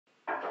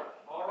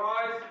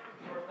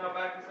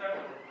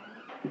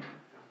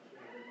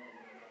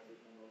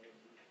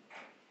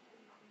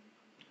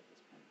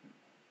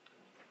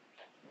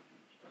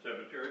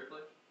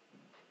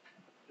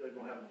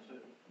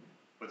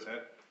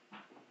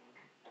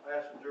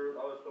ask the jurors,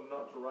 I ask them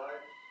not to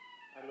rise.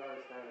 I'd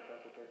rather stand if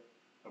that's okay.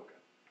 Okay.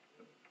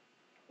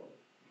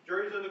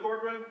 Jury's in the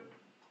courtroom.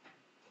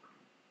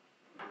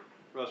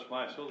 Russ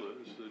Meisel,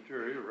 is the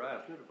jury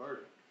arrived at a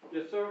verdict?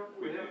 Yes, sir.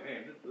 Would you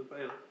hand it to the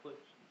bailiff, please?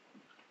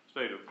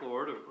 State of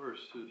Florida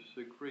versus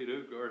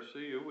Sigfrido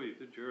Garcia. We,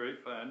 the jury,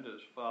 find as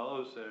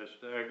follows: as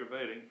to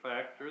aggravating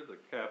factor, the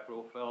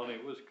capital felony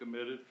was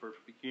committed for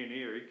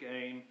pecuniary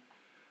gain.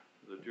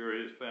 The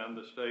jury has found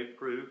the state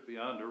proved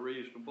beyond a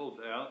reasonable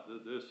doubt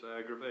that this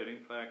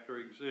aggravating factor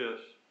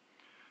exists.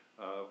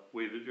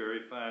 We, the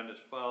jury, find as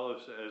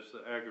follows: as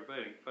the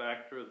aggravating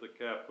factor of the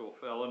capital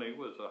felony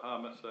was a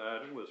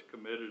homicide and was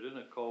committed in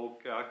a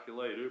cold,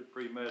 calculated,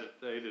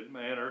 premeditated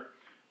manner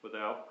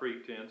without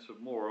pretense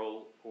of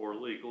moral or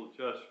legal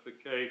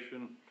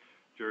justification.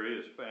 Jury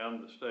has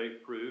found the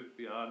state proved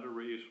beyond a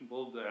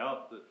reasonable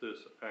doubt that this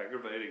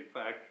aggravating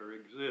factor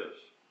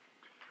exists.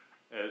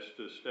 As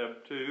to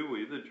step 2,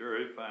 we, the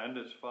jury, find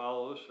as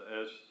follows: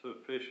 as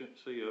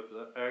sufficiency of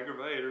the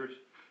aggravators,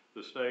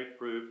 the state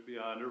proved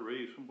beyond a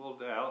reasonable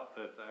doubt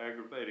that the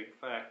aggravating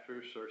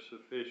factors are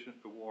sufficient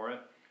to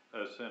warrant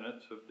a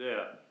sentence of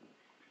death.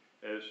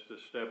 As to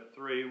step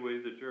 3,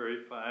 we, the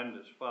jury, find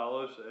as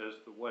follows: as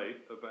the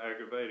weight of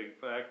aggravating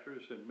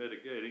factors and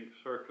mitigating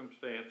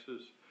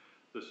circumstances,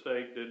 the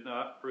state did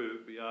not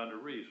prove beyond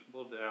a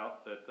reasonable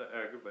doubt that the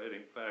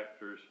aggravating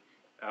factors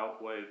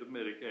outweigh the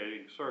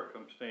mitigating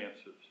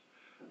circumstances.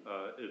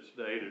 It's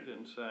dated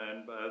and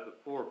signed by the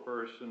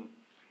foreperson.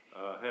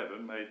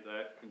 Having made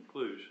that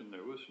conclusion,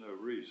 there was no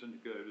reason to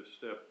go to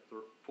step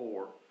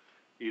 4.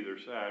 Either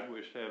side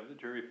wish to have the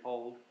jury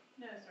polled?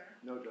 No, sir.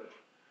 No, Judge.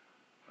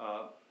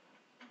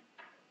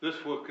 This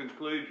will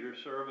conclude your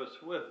service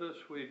with us.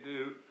 We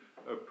do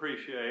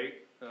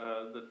appreciate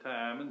the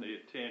time and the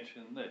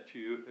attention that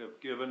you have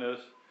given us.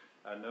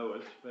 I know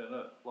it's been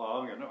a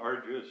long and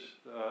arduous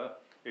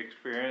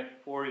experience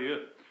for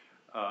you.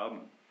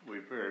 We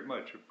very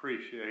much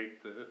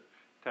appreciate the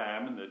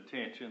time and the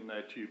attention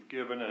that you've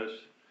given us.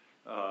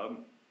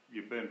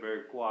 You've been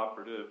very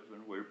cooperative,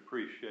 and we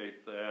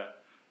appreciate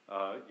that.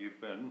 You've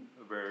been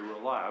a very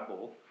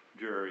reliable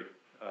jury.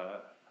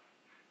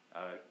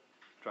 I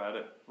try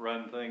to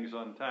run things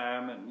on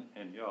time,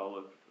 and y'all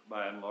have,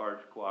 by and large,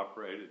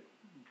 cooperated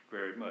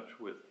very much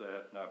with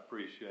that, and I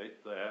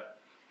appreciate that.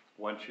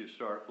 Once you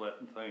start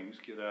letting things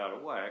get out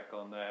of whack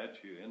on that,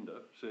 you end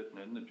up sitting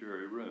in the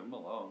jury room a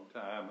long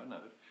time, and I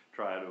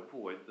try to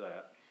avoid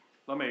that.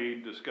 Let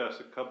me discuss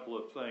a couple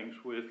of things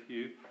with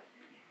you.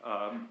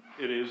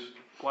 It is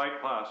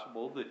quite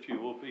possible that you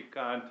will be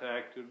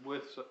contacted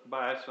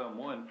by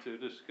someone to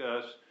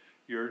discuss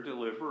your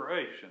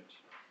deliberations.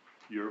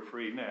 You're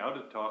free now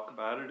to talk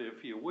about it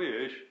if you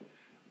wish,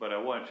 but I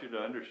want you to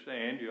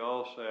understand you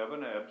also have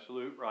an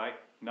absolute right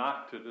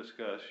not to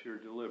discuss your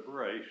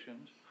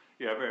deliberations.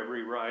 You have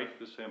every right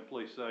to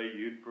simply say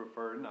you'd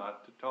prefer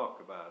not to talk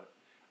about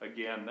it.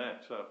 Again,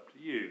 that's up to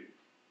you.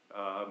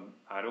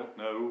 I don't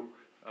know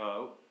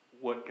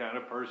what kind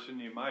of person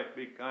you might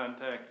be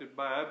contacted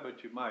by,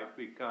 but you might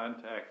be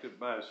contacted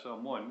by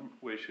someone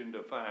wishing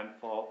to find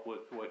fault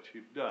with what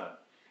you've done.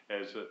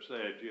 As I've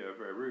said, you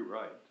have every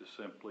right to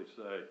simply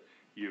say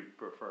you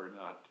prefer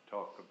not to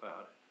talk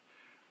about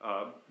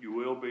it. You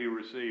will be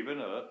receiving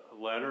a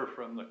letter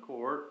from the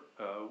court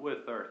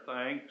with our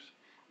thanks.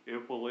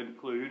 It will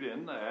include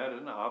in that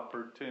an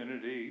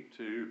opportunity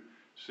to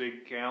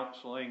seek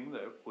counseling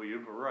that we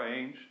have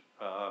arranged.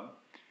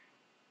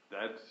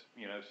 That's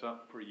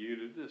something for you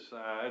to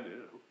decide.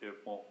 It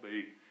won't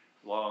be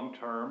long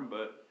term,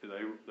 but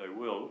they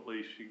will at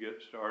least you get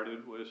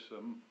started with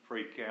some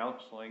free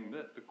counseling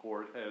that the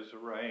court has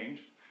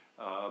arranged.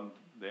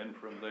 Then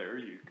from there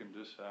you can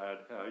decide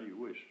how you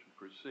wish to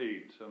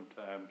proceed.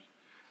 Sometimes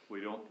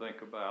we don't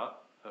think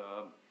about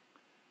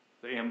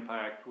the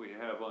impact we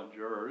have on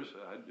jurors.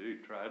 I do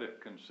try to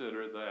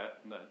consider that,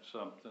 and that's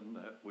something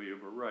that we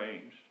have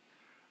arranged.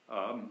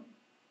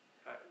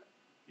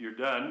 You're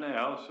done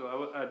now,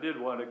 so I did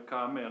want to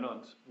comment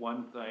on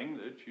one thing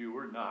that you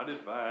were not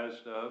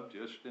advised of,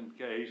 just in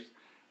case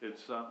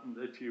it's something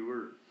that you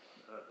were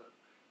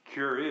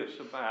curious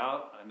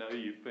about. I know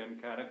you've been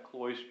kind of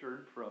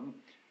cloistered from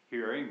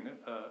hearing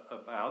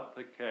about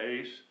the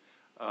case.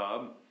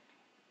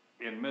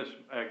 In Ms.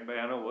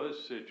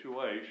 Agbanowa's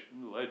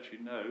situation, to let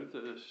you know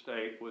that the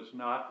state was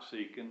not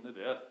seeking the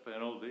death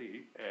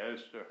penalty as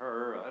to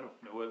her. I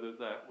don't know whether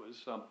that was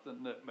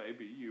something that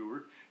maybe you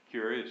were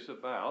curious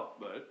about,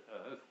 but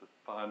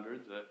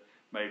pondered that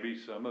maybe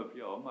some of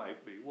y'all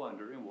might be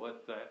wondering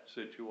what that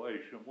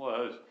situation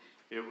was.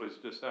 It was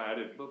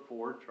decided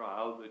before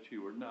trial that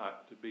you were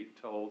not to be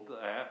told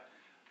that,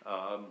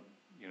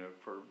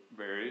 for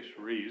various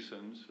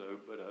reasons.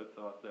 But I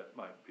thought that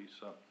might be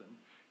something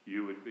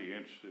you would be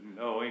interested in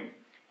knowing.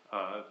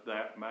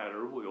 That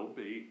matter will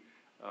be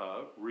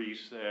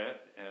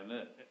reset,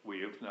 and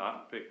we have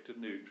not picked a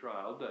new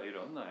trial date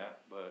on that,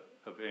 but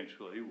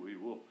eventually we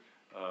will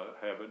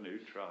have a new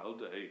trial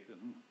date,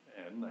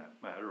 and that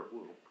matter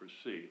will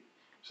proceed.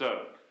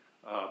 So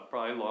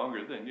probably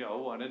longer than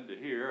y'all wanted to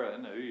hear. I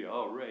know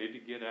y'all ready to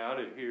get out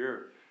of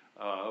here.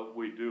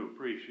 We do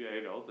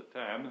appreciate all the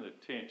time and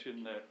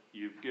attention that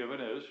you've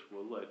given us.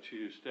 We'll let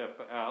you step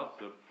out.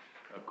 The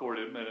court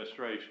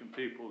administration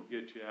people will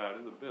get you out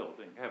of the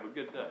building. Have a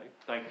good day.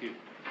 Thank you.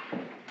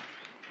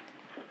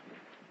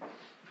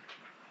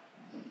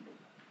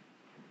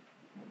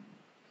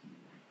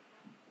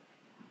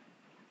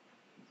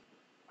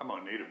 I'm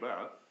going to need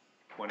about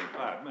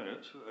 25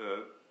 minutes.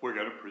 We're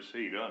going to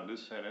proceed on to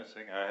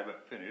sentencing. I haven't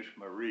finished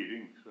my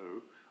reading,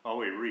 so I'll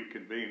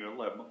reconvene at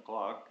 11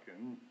 o'clock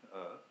and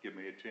give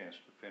me a chance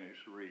to finish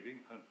the reading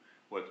on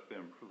what's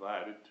been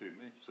provided to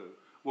me. So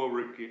we'll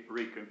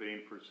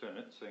reconvene for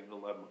sentencing at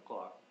 11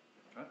 o'clock.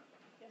 Right?